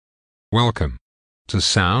Welcome to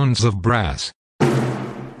Sounds of Brass.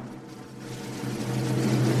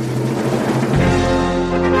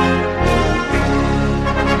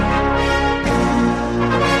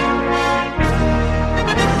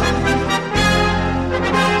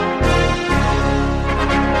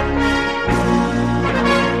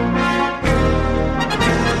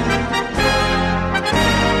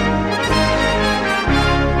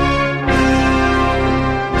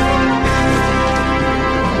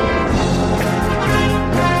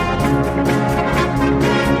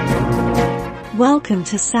 Welcome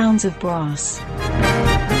to Sounds of Brass.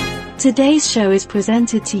 Today's show is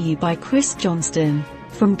presented to you by Chris Johnston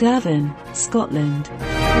from Girvan, Scotland.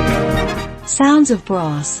 Sounds of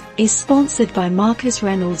Brass is sponsored by Marcus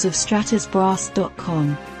Reynolds of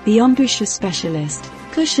StratusBrass.com, the embouchure specialist.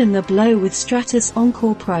 Cushion the blow with Stratus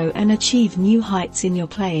Encore Pro and achieve new heights in your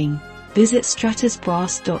playing. Visit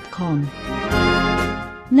StratusBrass.com.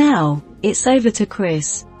 Now, it's over to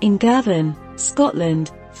Chris in Girvan,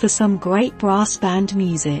 Scotland, for some great brass band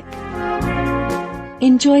music.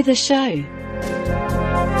 Enjoy the show.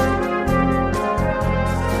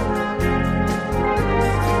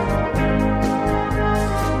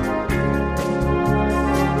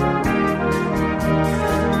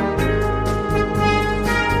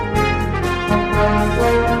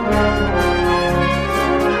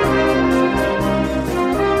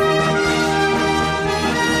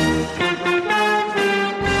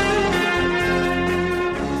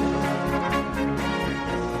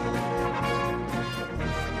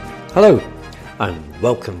 Hello and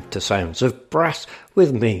welcome to Sounds of Brass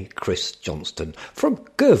with me, Chris Johnston, from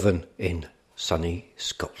Girvan in sunny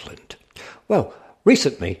Scotland. Well,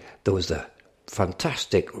 recently there was the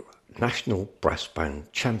fantastic National Brass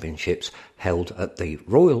Band Championships held at the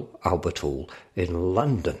Royal Albert Hall in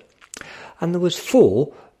London, and there was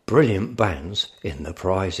 4 brilliant bands in the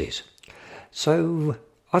prizes. So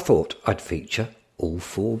I thought I'd feature all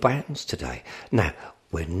 4 bands today. Now,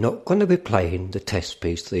 we're not going to be playing the test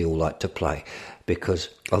piece they all like to play, because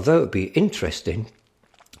although it would be interesting,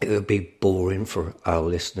 it would be boring for our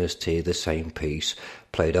listeners to hear the same piece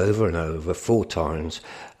played over and over 4 times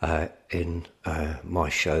in my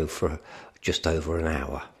show for just over an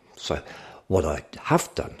hour. So what I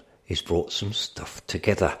have done is brought some stuff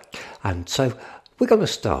together. And so we're going to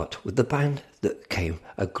start with the band that came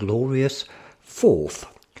a glorious 4th,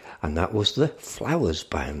 and that was the Flowers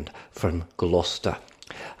Band from Gloucester.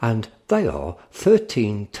 And they are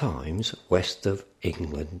 13 times West of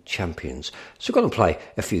England champions. So we're going to play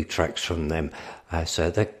a few tracks from them.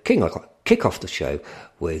 So they kick off the show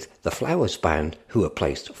with the Flowers Band, who were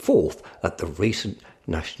placed 4th at the recent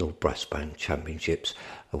National Brass Band Championships,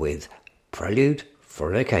 with Prelude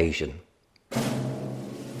for an Occasion.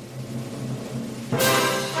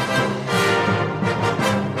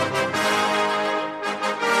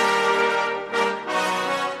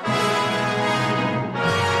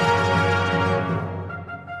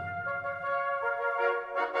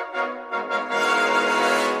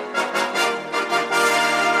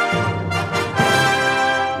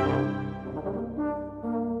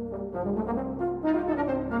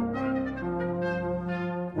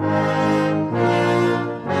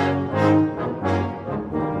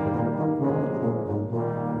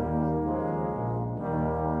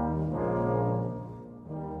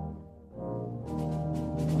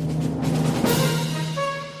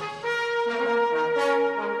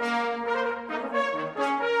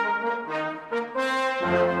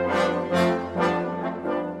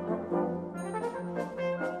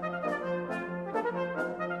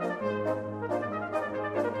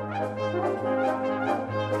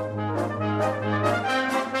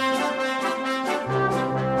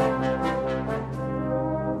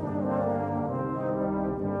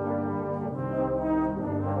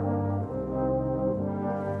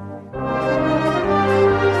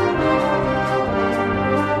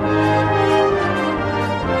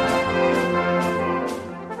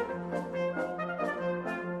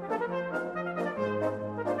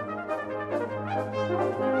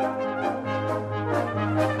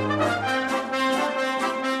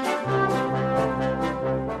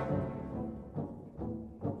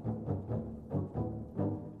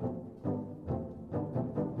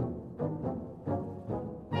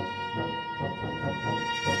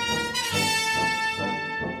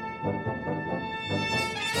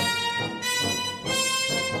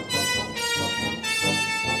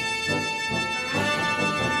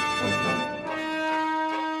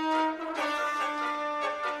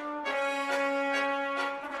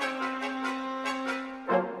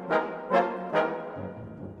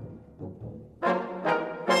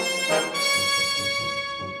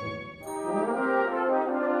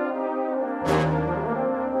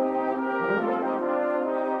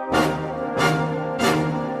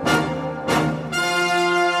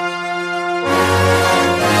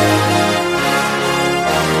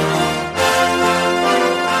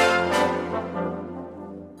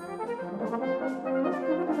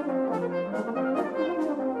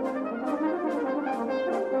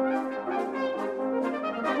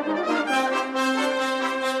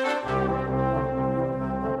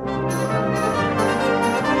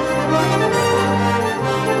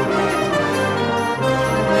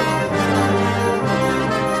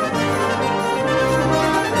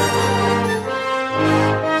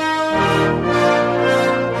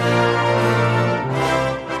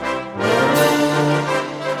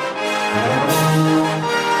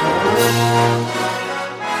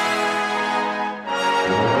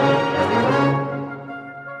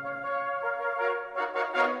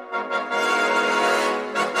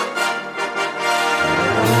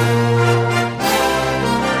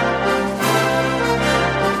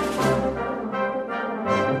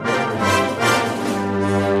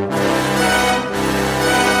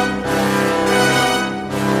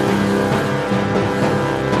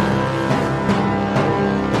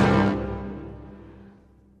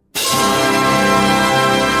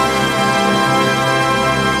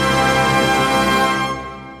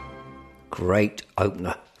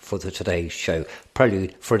 opener for the Today's Show,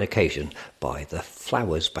 Prelude for an Occasion by the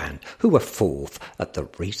Flowers Band, who were fourth at the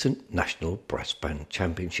recent National Brass Band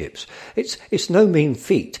Championships. It's no mean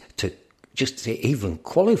feat to even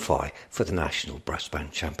qualify for the National Brass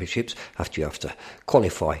Band Championships after you have to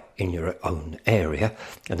qualify in your own area,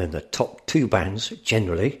 and then the top two bands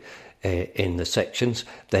generally in the sections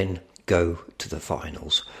then go to the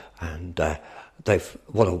finals. And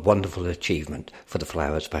what a wonderful achievement for the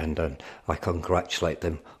Flowers Band, and I congratulate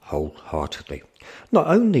them wholeheartedly. Not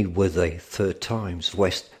only were they 13 times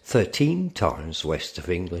West of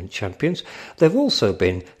England champions, they've also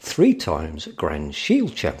been 3 times Grand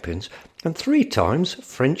Shield champions and 3 times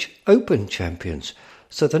French Open champions,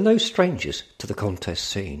 so they're no strangers to the contest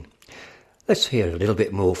scene. Let's hear a little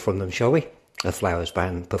bit more from them, shall we? The Flowers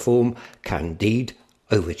Band perform Candide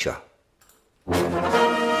Overture.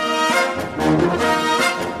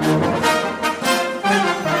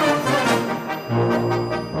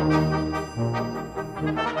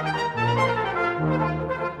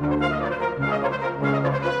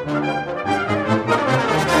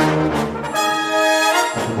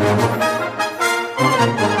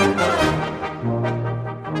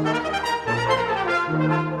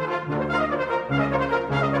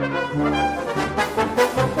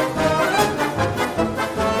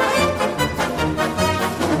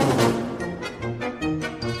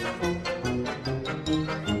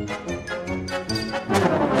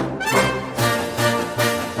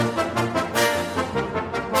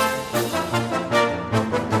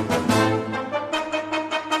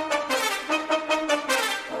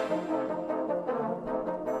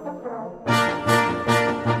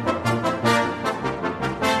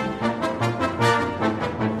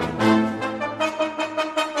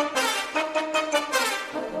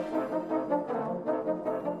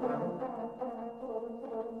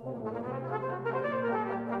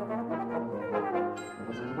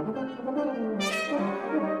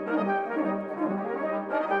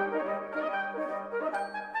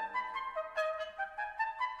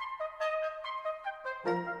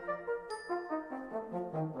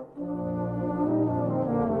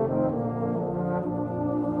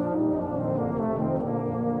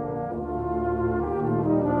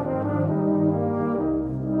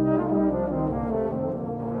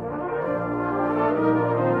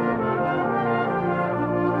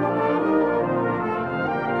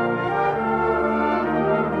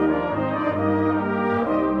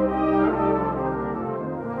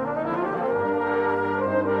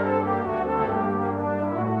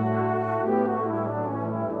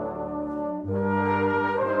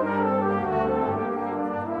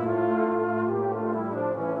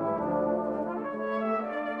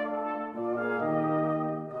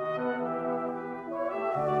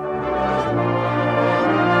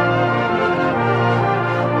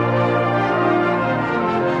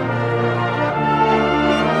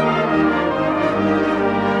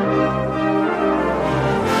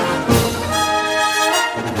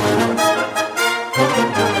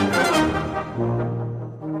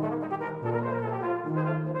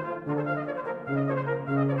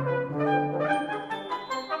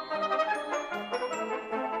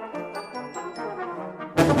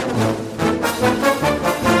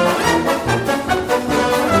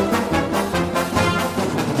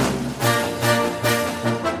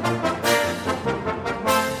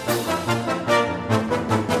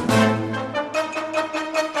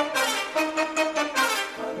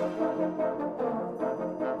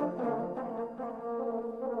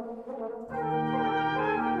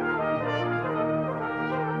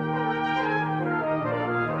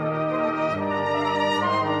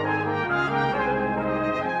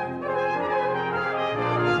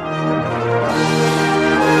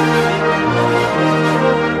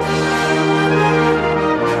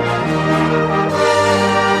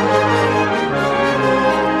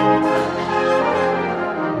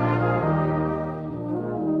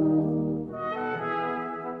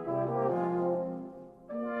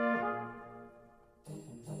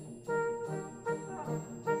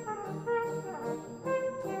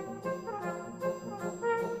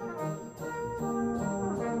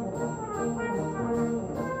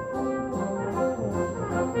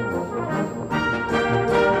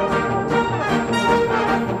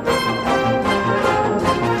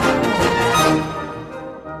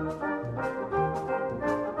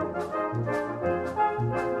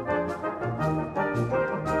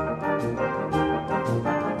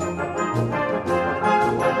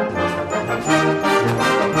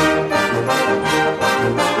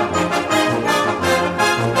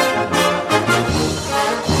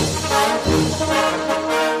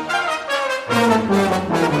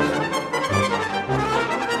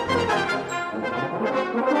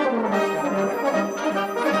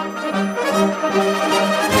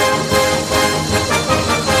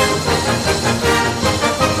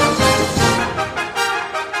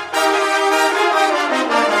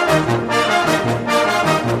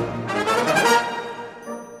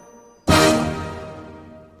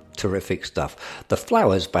 terrific stuff. The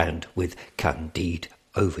Flowers Band with Candide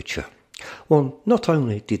Overture. Well, not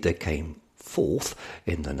only did they came fourth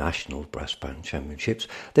in the National Brass Band Championships,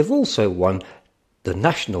 they've also won the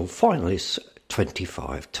national finalists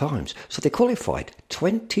 25 times. So they qualified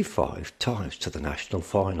 25 times to the national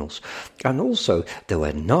finals. And also there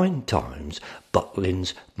were 9 times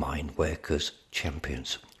Butlins Mine Workers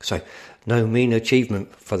champions. So no mean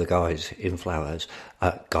achievement for the guys in Flowers,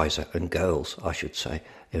 guys and girls, I should say,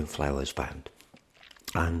 in Flowers Band.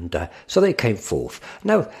 And so they came fourth.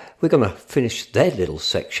 Now we're going to finish their little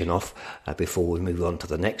section off before we move on to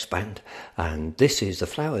the next band. And this is the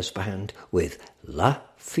Flowers Band with La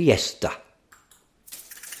Fiesta.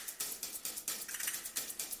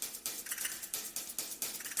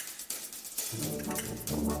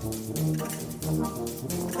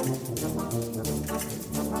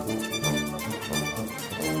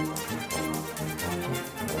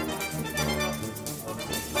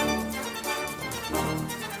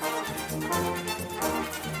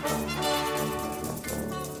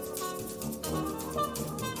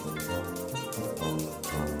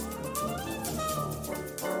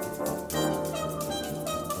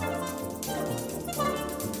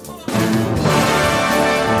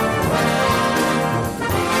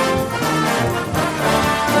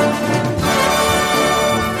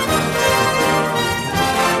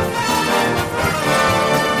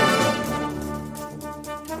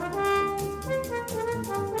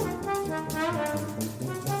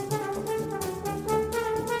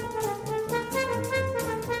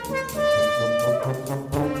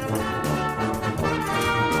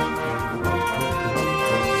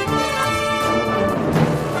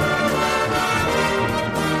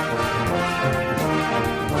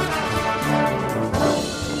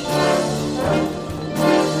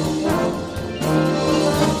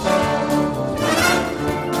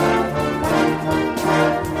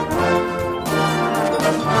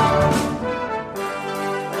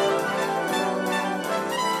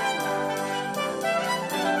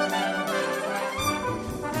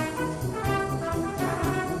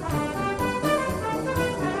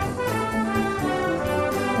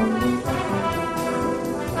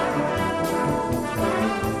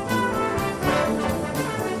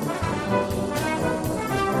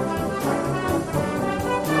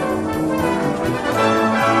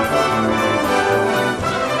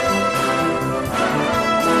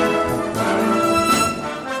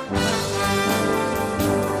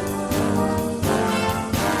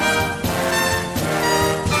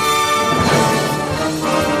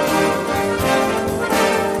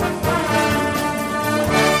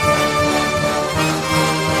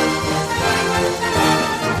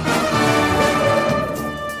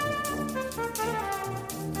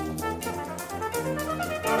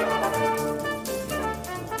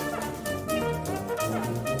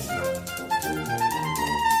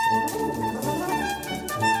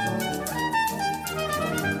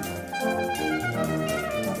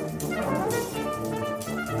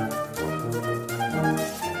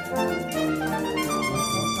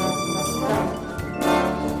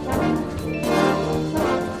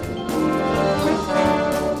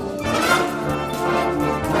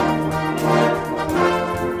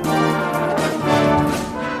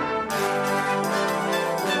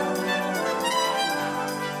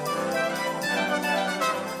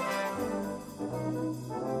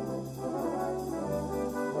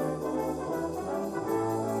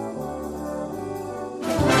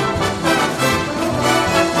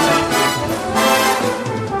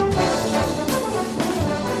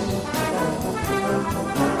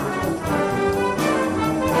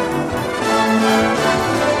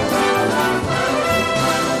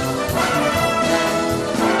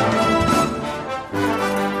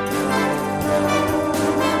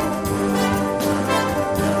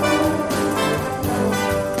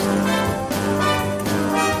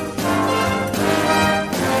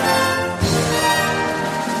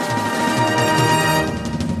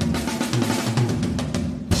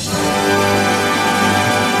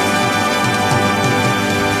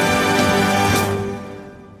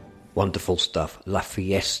 Wonderful stuff, La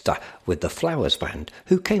Fiesta with the Flowers Band,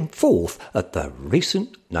 who came fourth at the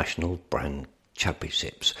recent National Band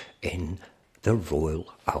Championships in the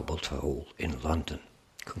Royal Albert Hall in London.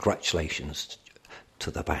 Congratulations to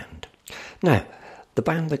the band. Now, the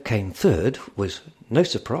band that came third was no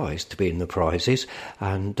surprise to be in the prizes,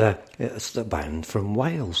 and it's the band from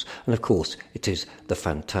Wales. And of course, it is the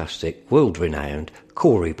fantastic, world-renowned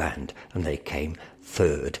Corey Band, and they came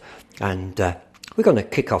third. And we're going to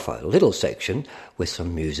kick off a little section with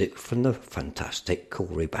some music from the fantastic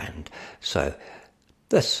Corey Band. So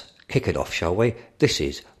let's kick it off, shall we? This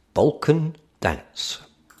is Balkan Dance.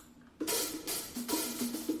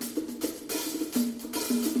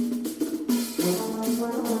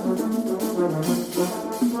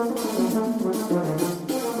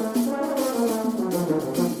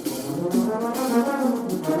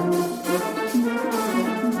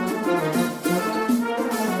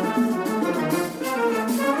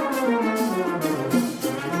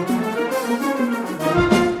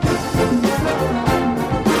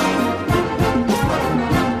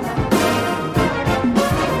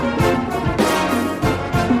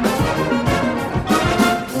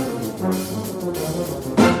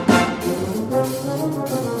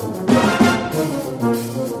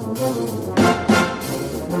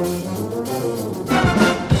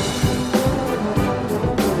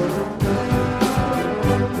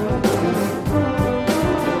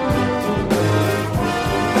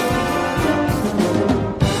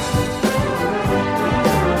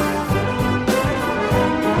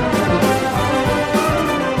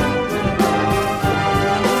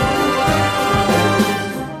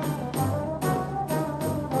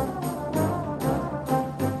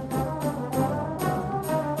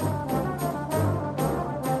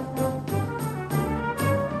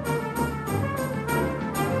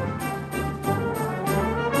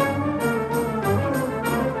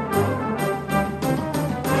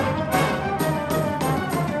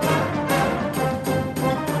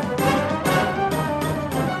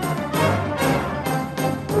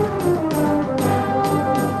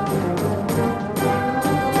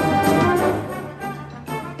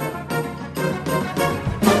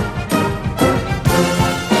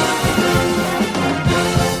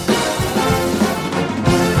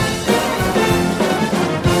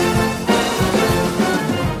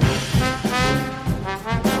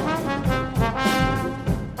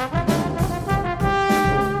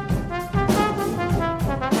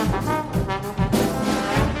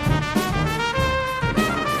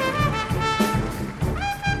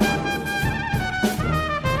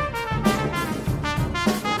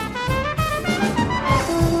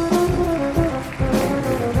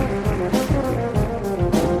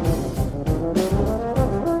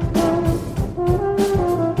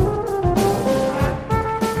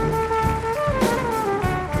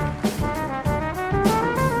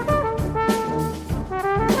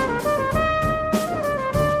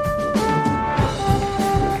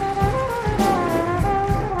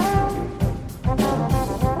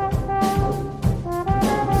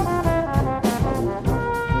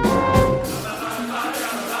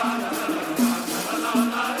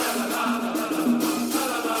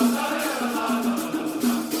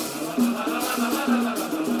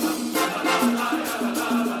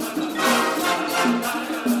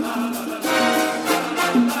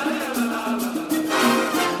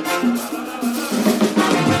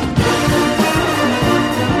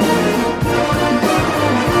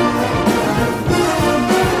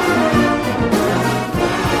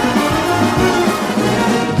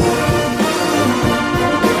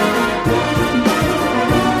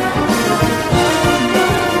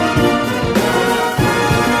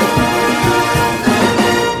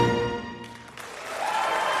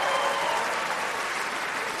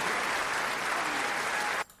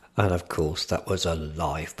 And of course that was a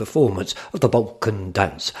live performance of the Balkan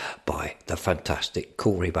Dance by the fantastic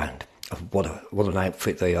Corey Band. What an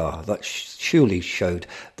outfit they are. That surely showed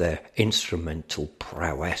their instrumental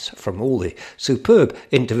prowess from all the superb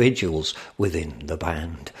individuals within the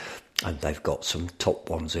band. And they've got some top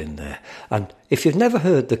ones in there. And if you've never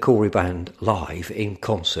heard the Corey Band live in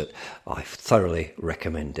concert, I thoroughly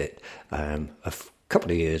recommend it. A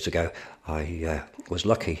couple of years ago, I was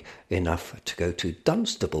lucky enough to go to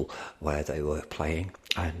Dunstable, where they were playing,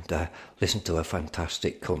 and listened to a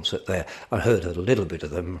fantastic concert there. I heard a little bit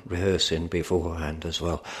of them rehearsing beforehand as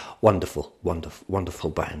well. Wonderful, wonderful,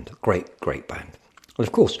 wonderful band. Great, great band. And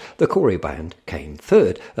of course, the Corey Band came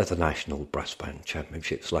third at the National Brass Band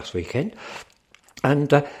Championships last weekend. And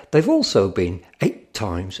they've also been 8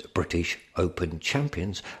 times British Open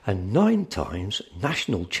champions and 9 times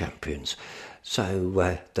national champions.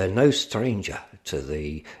 So they're no stranger to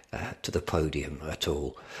the podium at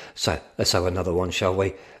all. So let's have another one, shall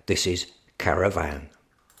we? This is Caravan.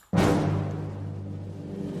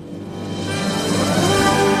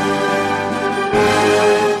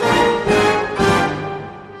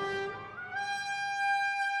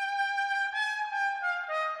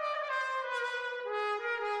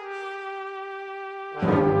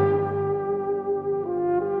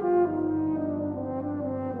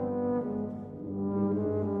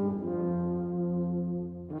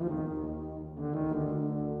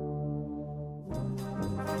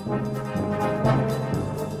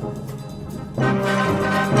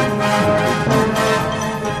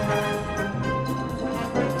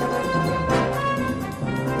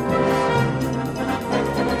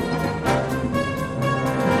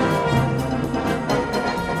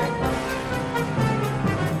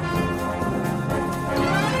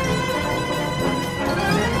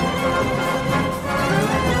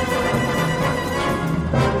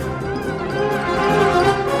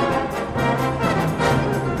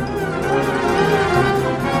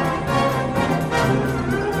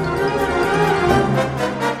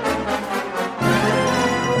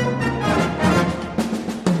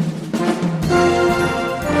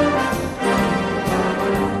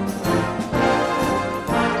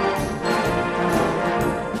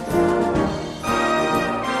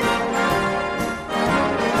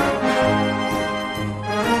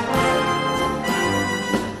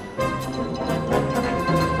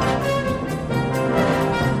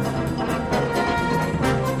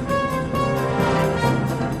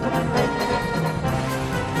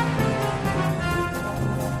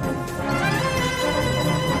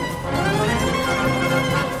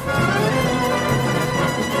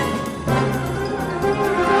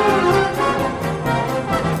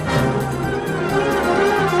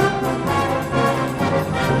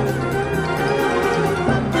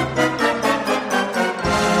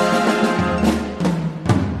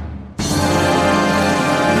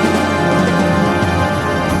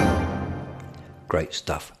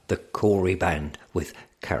 Corey Band with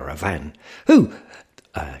Caravan, who,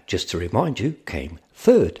 just to remind you, came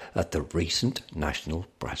third at the recent National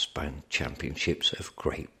Brass Band Championships of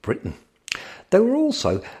Great Britain. They were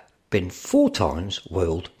also been 4 times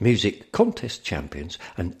World Music Contest champions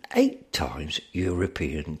and 8 times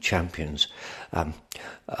European champions.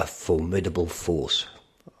 A formidable force,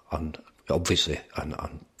 and obviously a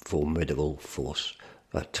formidable force.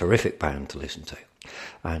 A terrific band to listen to.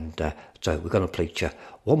 And so we're going to feature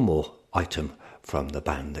one more item from the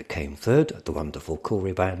band that came third, the wonderful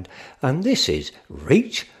Corey Band, and this is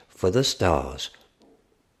Reach for the Stars.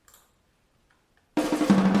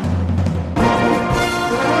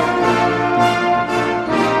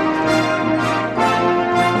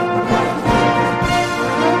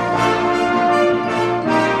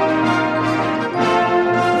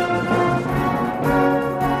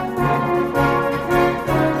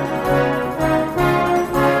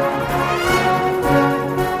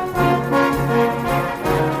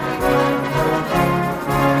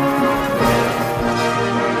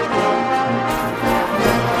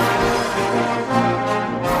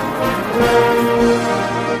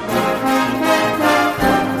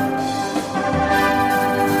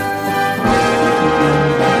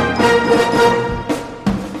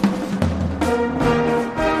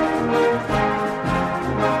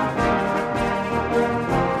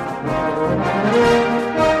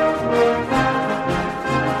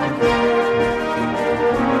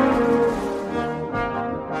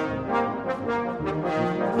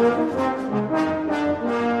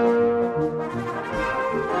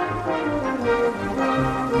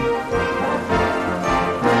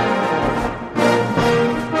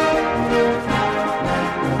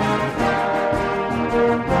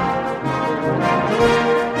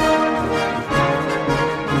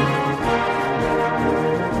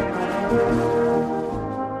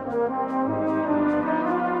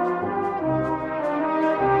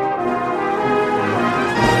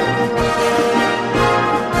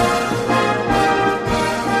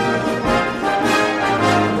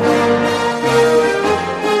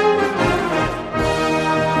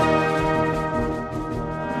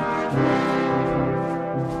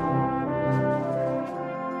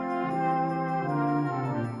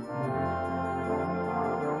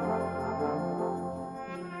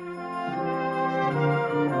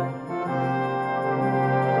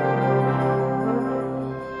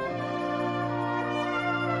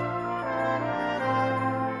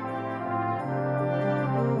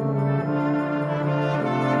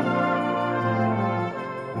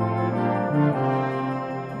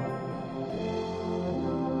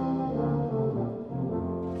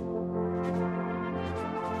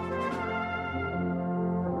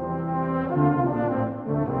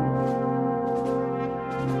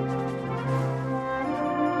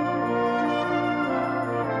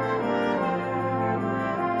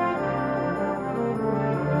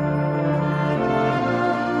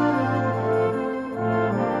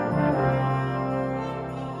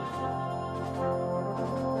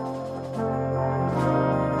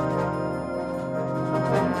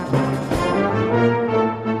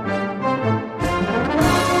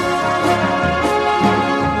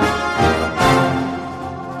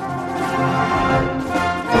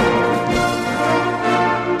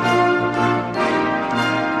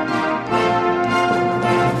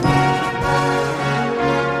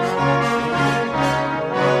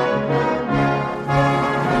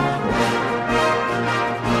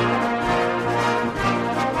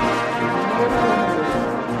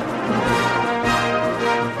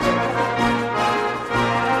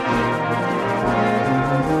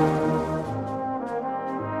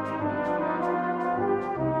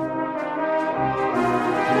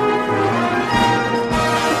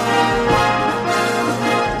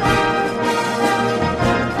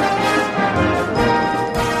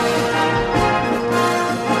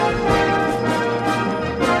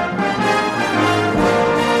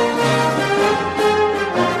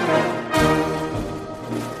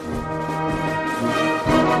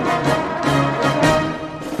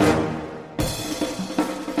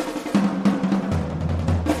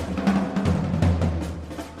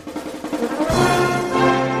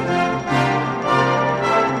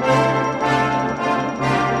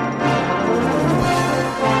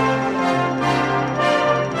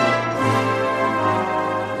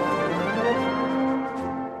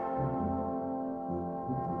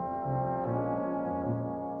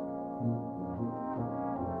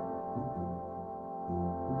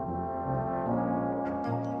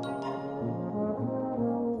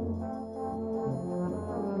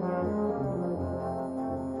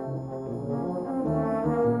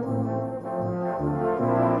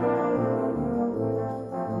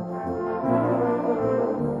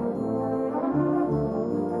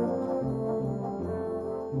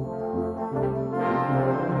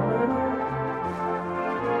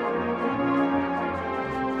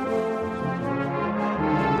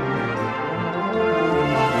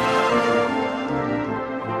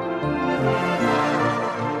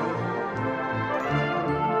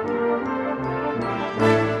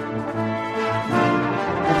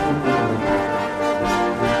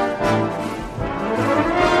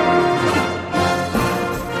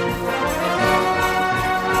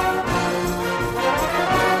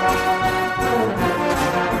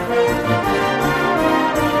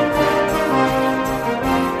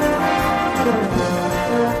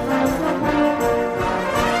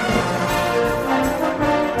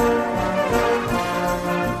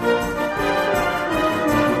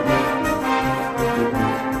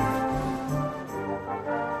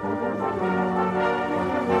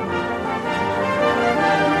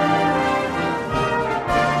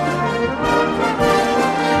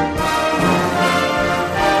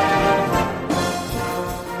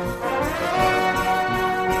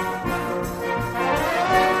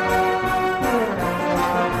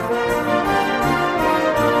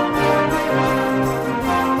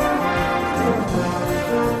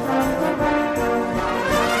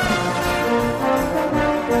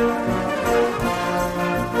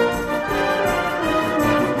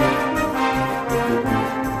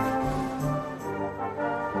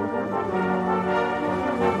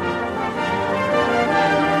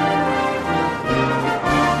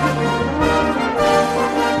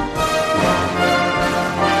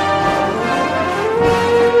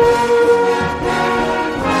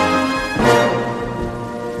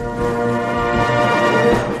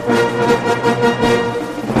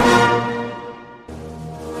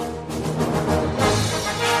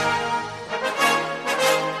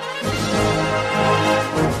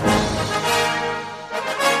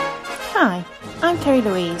 Hi, I'm Kerry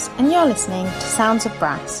Louise, and you're listening to Sounds of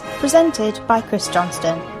Brass, presented by Chris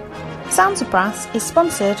Johnston. Sounds of Brass is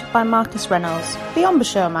sponsored by Marcus Reynolds, the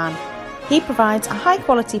embouchure man. He provides a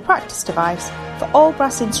high-quality practice device for all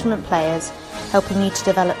brass instrument players, helping you to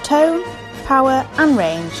develop tone, power and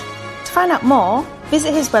range. To find out more,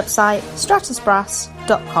 visit his website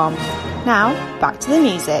stratusbrass.com. Now, back to the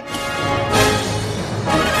music.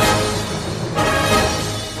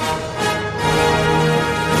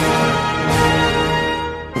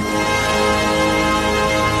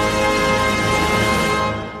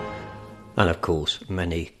 And of course,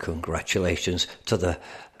 many congratulations to the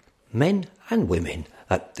men and women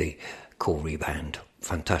at the Corey band.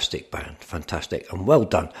 Fantastic band, fantastic, and well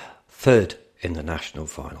done. Third in the national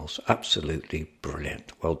finals. Absolutely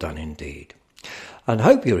brilliant. Well done indeed. And I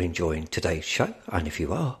hope you're enjoying today's show. And if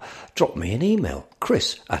you are, drop me an email,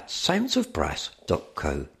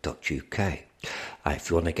 chris@soundsofbrass.co.uk. If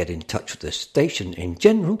you want to get in touch with the station in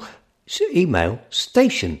general, email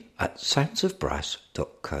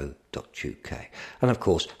station@soundsofbrass.co.uk. And of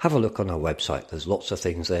course, have a look on our website. There's lots of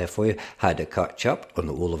things there for you. How to catch up on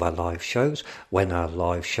all of our live shows, when our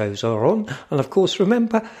live shows are on. And of course,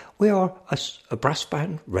 remember, we are a brass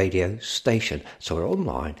band radio station. So we're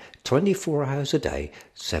online 24 hours a day,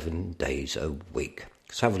 7 days a week.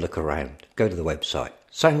 So have a look around. Go to the website,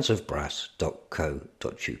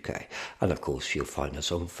 soundsofbrass.co.uk. And of course, you'll find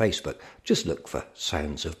us on Facebook. Just look for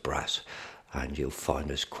Sounds of Brass and you'll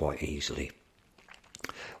find us quite easily.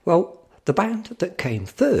 Well, the band that came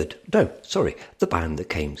second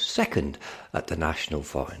at the national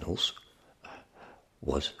finals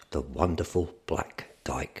was the wonderful Black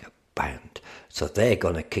Dyke Band. So they're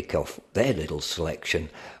going to kick off their little selection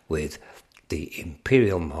with the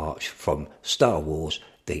Imperial March from Star Wars,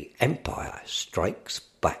 The Empire Strikes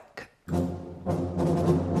Back.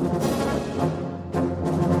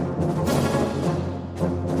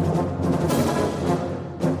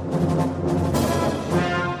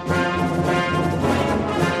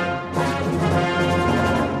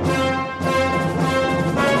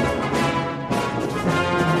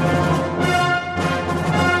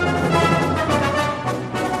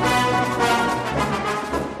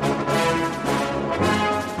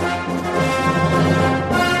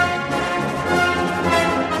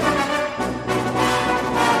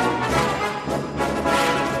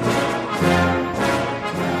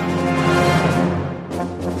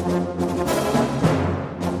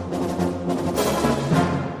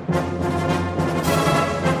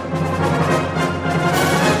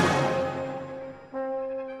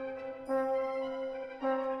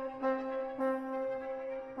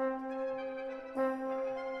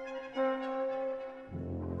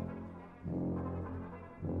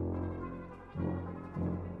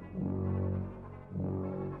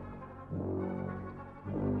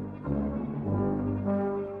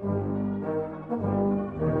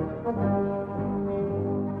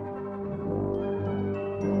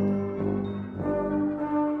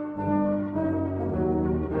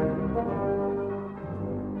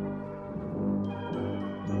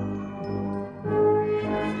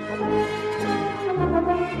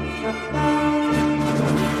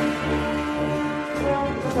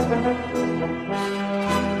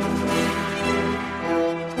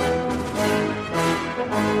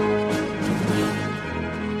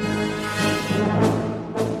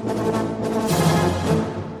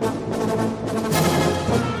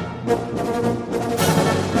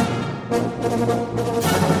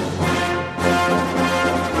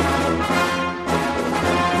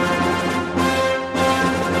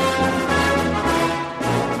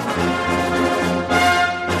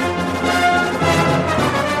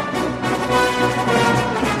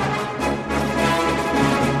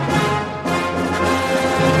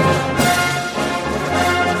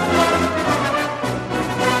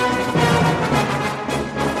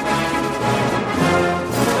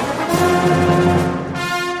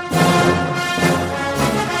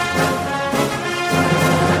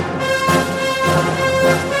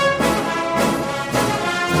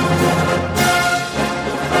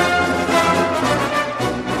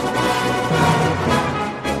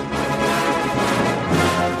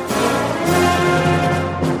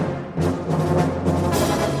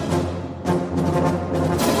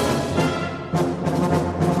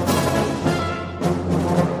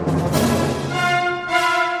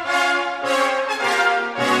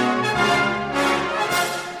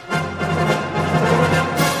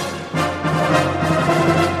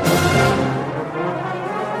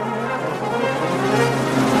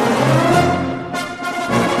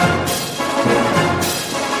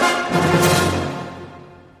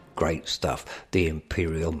 Great stuff. The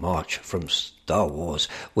Imperial March from Star Wars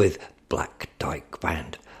with Black Dyke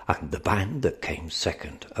Band, and the band that came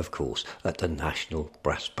second, of course, at the National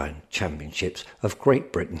Brass Band Championships of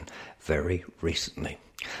Great Britain very recently.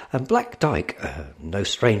 And Black Dyke, no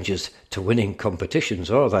strangers to winning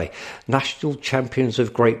competitions, are they? National Champions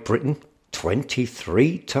of Great Britain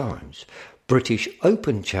 23 times, British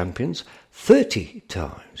Open Champions 30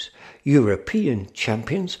 times, European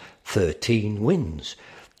Champions 13 wins,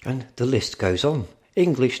 and the list goes on.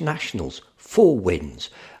 English Nationals 4 wins,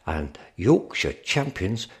 and Yorkshire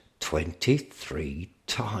Champions 23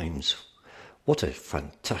 times. What a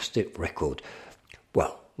fantastic record.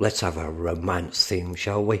 Well, let's have a romance theme,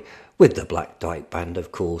 shall we? With the Black Dyke Band,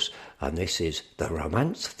 of course, and this is the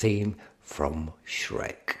romance theme from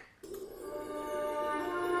Shrek.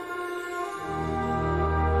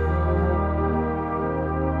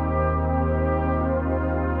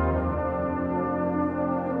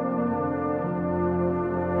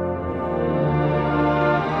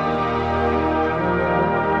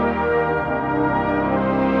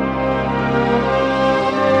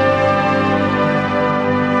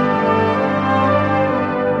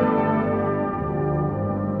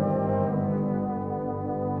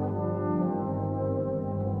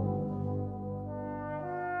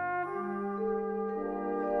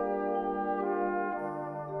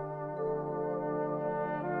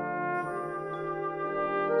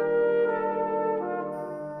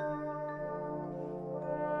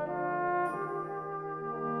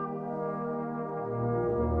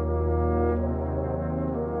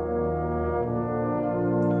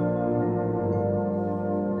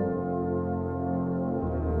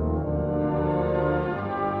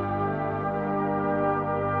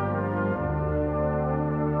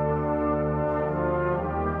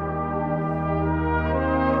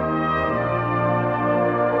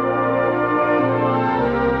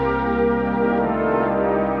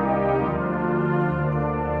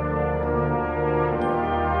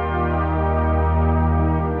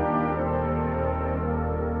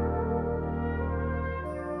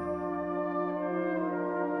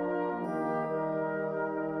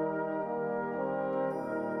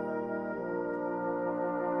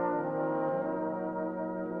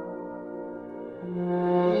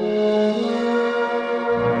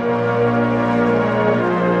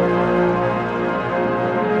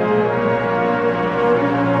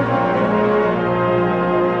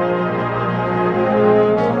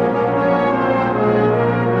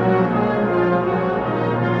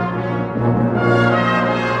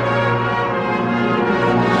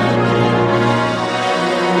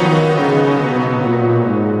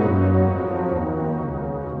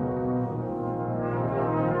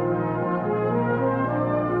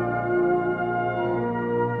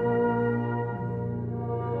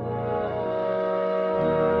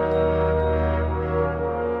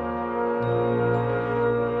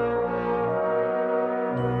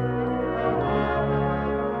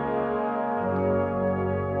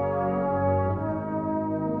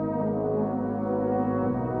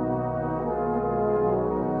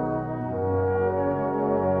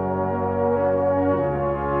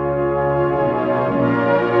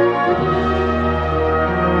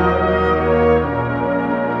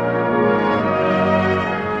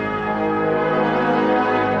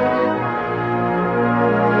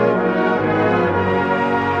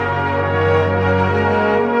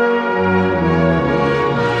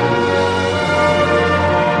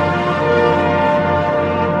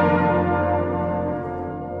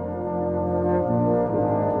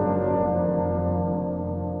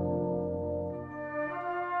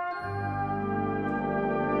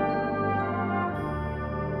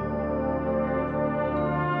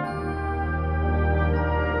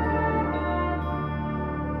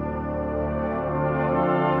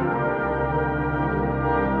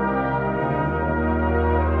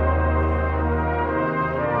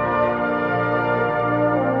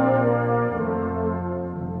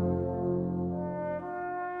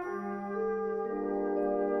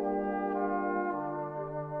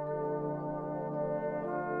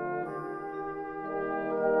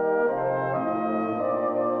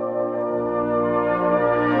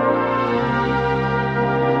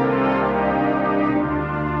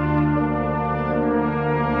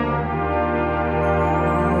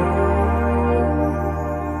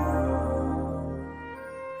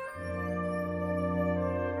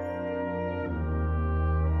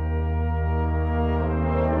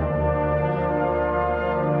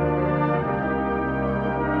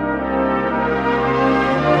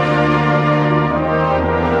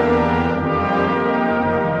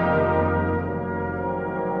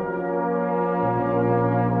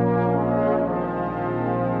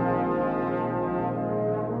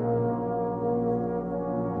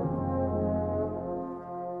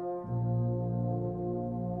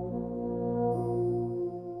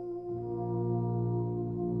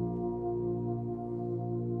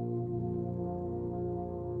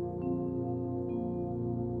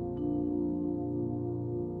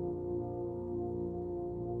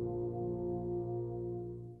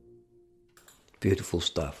 Beautiful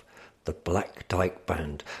stuff. The Black Dyke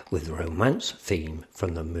Band with the romance theme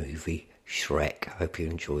from the movie Shrek. Hope you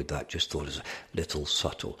enjoyed that. Just thought it was a little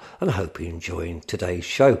subtle. And I hope you're enjoying today's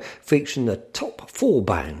show, featuring the top 4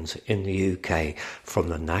 bands in the UK from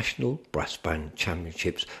the National Brass Band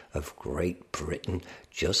Championships of Great Britain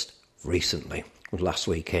just recently. Last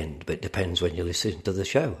weekend, but it depends when you're listening to the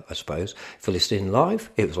show, I suppose. If you're listening live,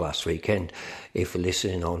 it was last weekend. If you're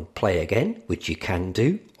listening on Play Again, which you can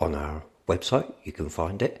do on our website, you can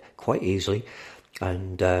find it quite easily.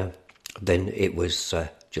 And then it was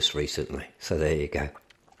just recently. So there you go.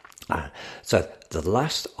 So the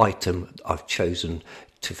last item I've chosen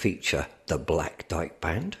to feature the Black Dyke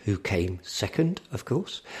Band, who came second, of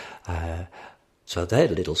course. So their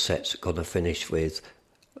little set's going to finish with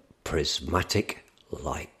Prismatic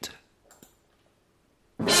Light.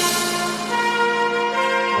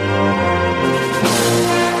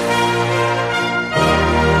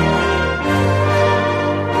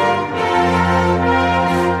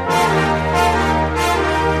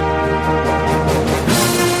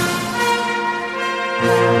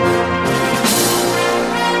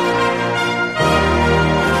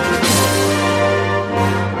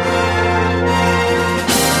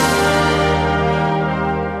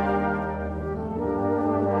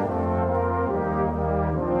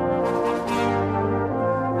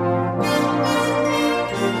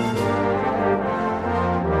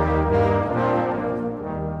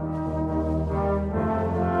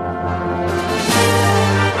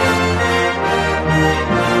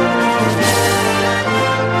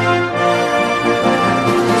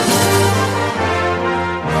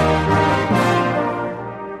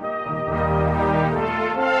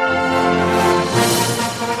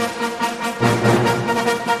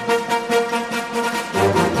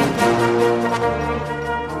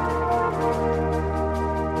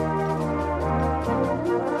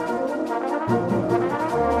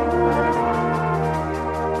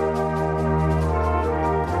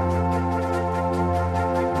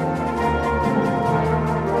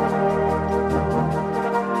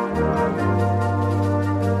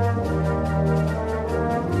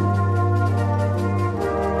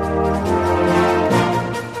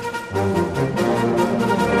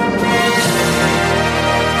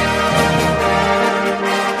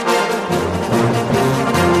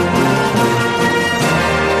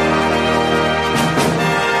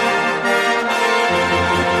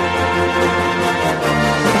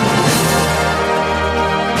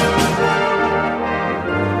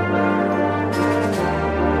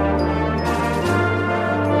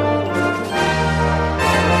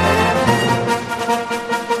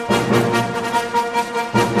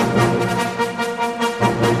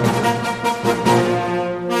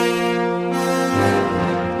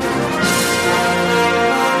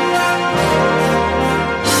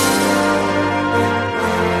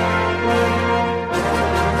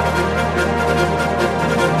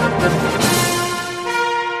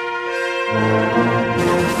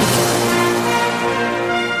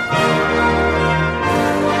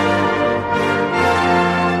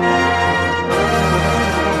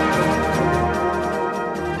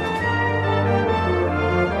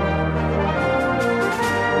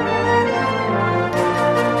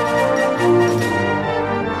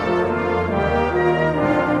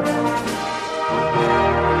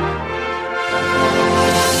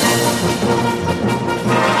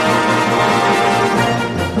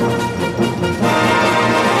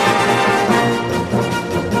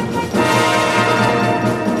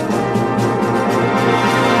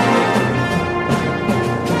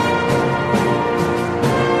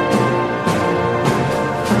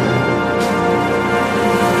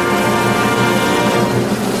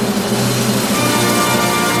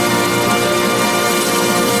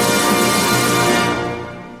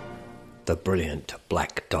 The brilliant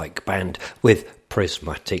Black Dyke Band with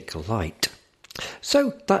Prismatic Light.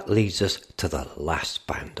 So that leads us to the last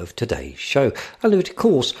band of today's show, and of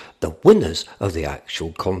course the winners of the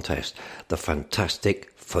actual contest, the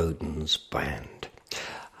fantastic Foden's Band.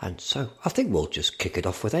 And so I think we'll just kick it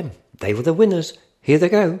off with them. They were the winners. Here they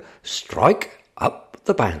go. Strike Up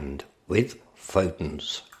the Band with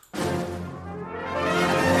Foden's.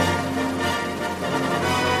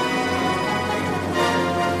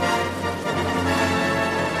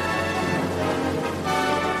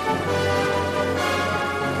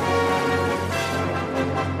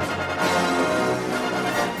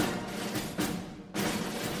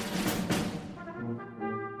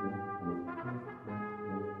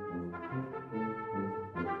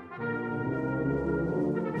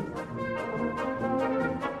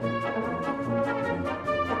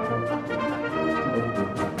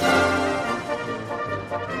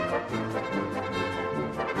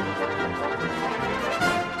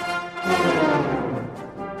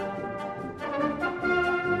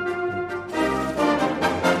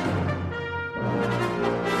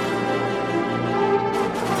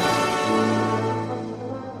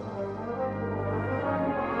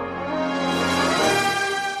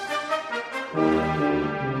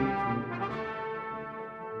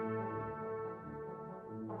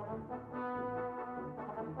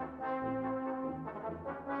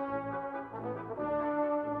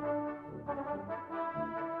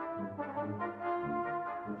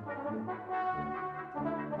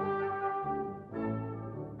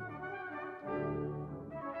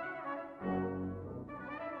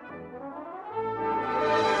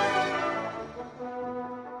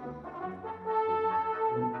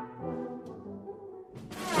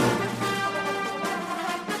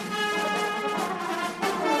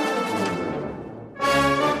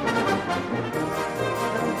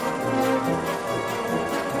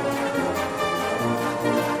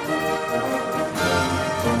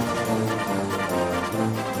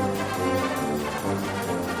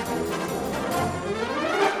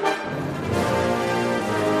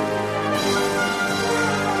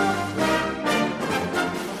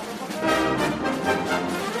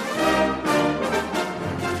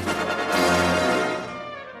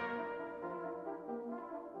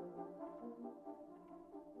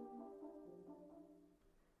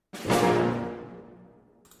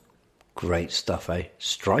 Great stuff, eh?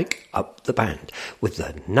 Strike up the band with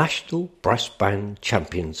the National Brass Band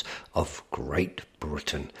Champions of Great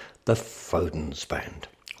Britain, the Fodens Band.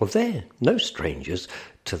 Well, they're no strangers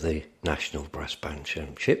to the National Brass Band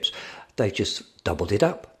Championships. They just doubled it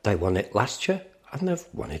up. They won it last year and they've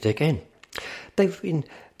won it again. They've been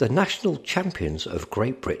the national champions of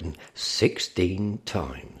Great Britain 16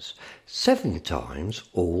 times, 7 times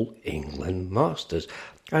All England Masters,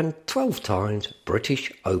 and 12 times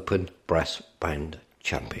British Open Brass Band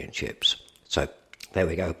Championships. So, there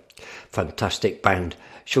we go. Fantastic band.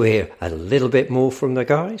 Shall we hear a little bit more from the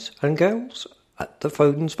guys and girls at the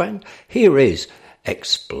Fodens Band? Here is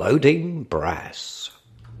Exploding Brass.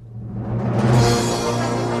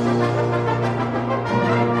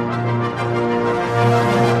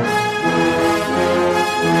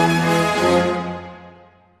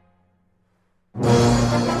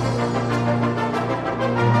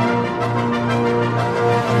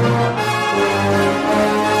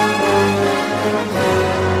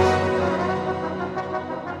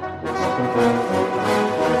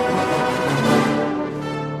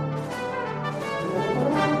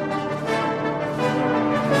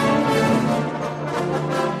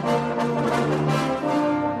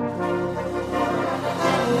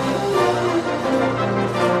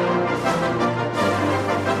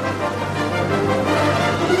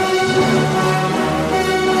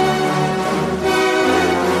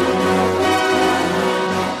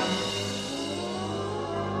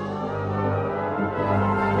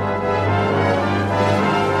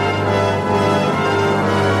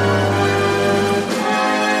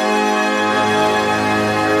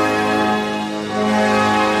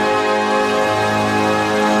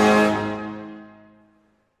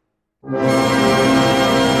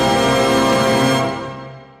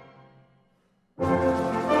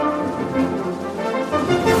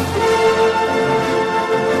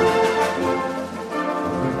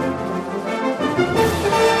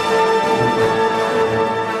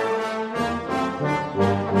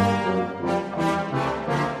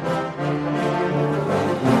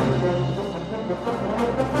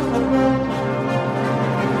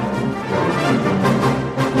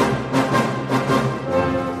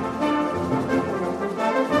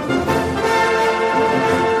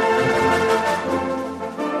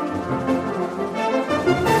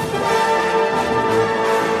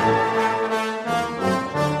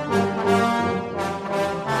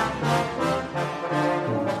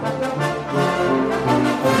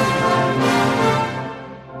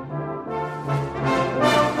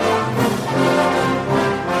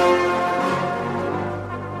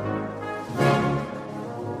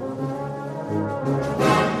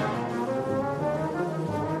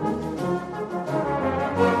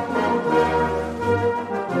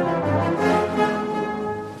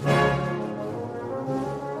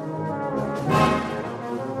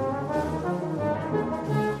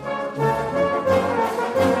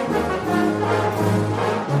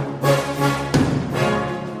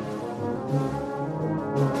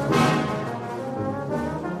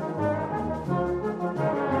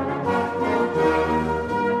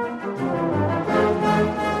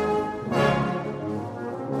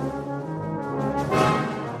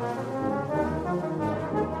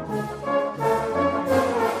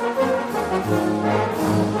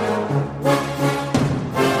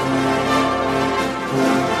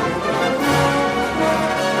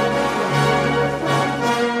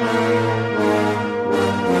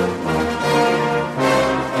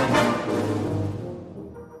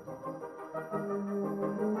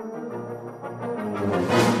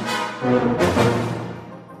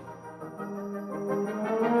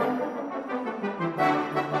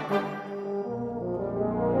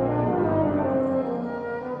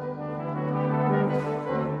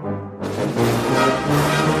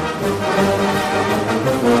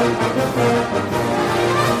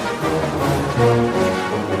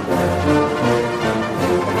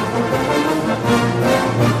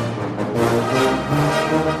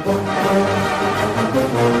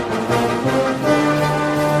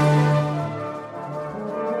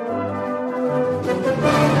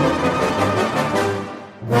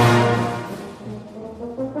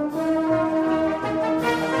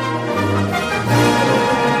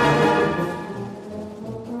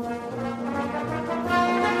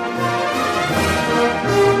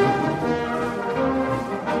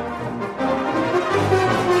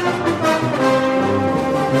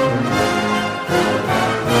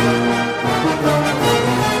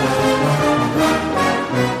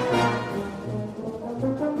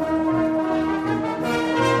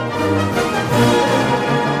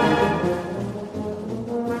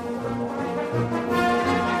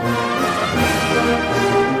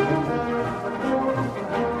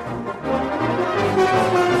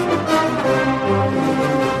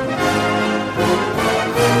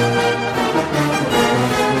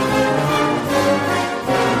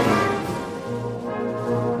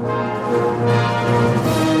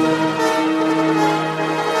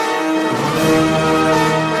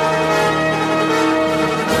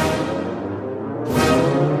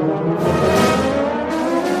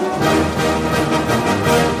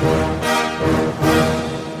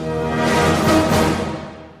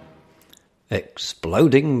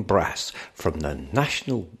 Exploding Brass from the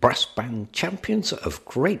National Brass Band Champions of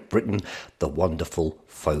Great Britain, the wonderful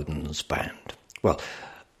Foden's Band. Well,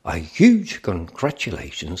 a huge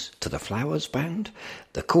congratulations to the Flowers Band,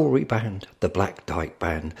 the Corey Band, the Black Dyke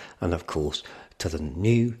Band, and of course to the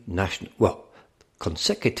new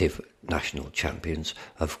consecutive national champions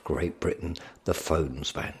of Great Britain, the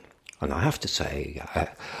Foden's Band. And I have to say,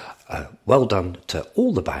 well done to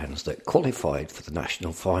all the bands that qualified for the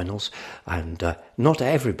national finals, and not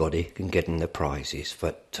everybody can get in the prizes,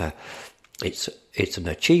 but it's an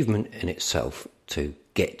achievement in itself to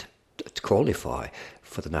qualify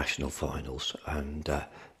for the national finals, and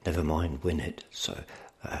never mind win it. So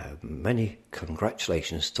many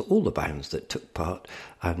congratulations to all the bands that took part,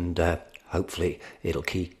 and hopefully it'll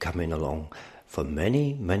keep coming along for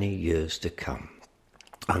many, many years to come.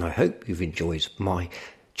 And I hope you've enjoyed my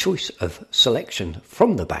choice of selection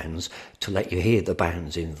from the bands to let you hear the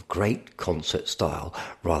bands in great concert style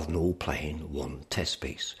rather than all playing one test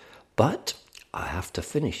piece. But I have to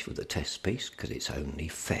finish with a test piece because it's only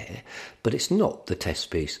fair, but it's not the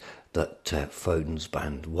test piece that Foden's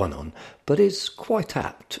Band won on, but is quite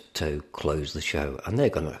apt to close the show, and they're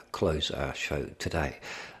going to close our show today.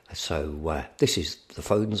 So this is the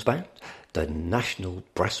Foden's Band, the National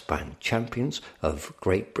Brass Band Champions of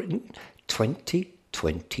Great Britain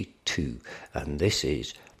 2022, and this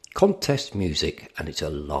is contest music, and it's a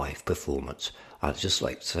live performance. I'd just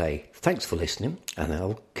like to say thanks for listening, and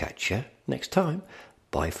I'll catch you next time.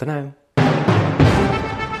 Bye for now.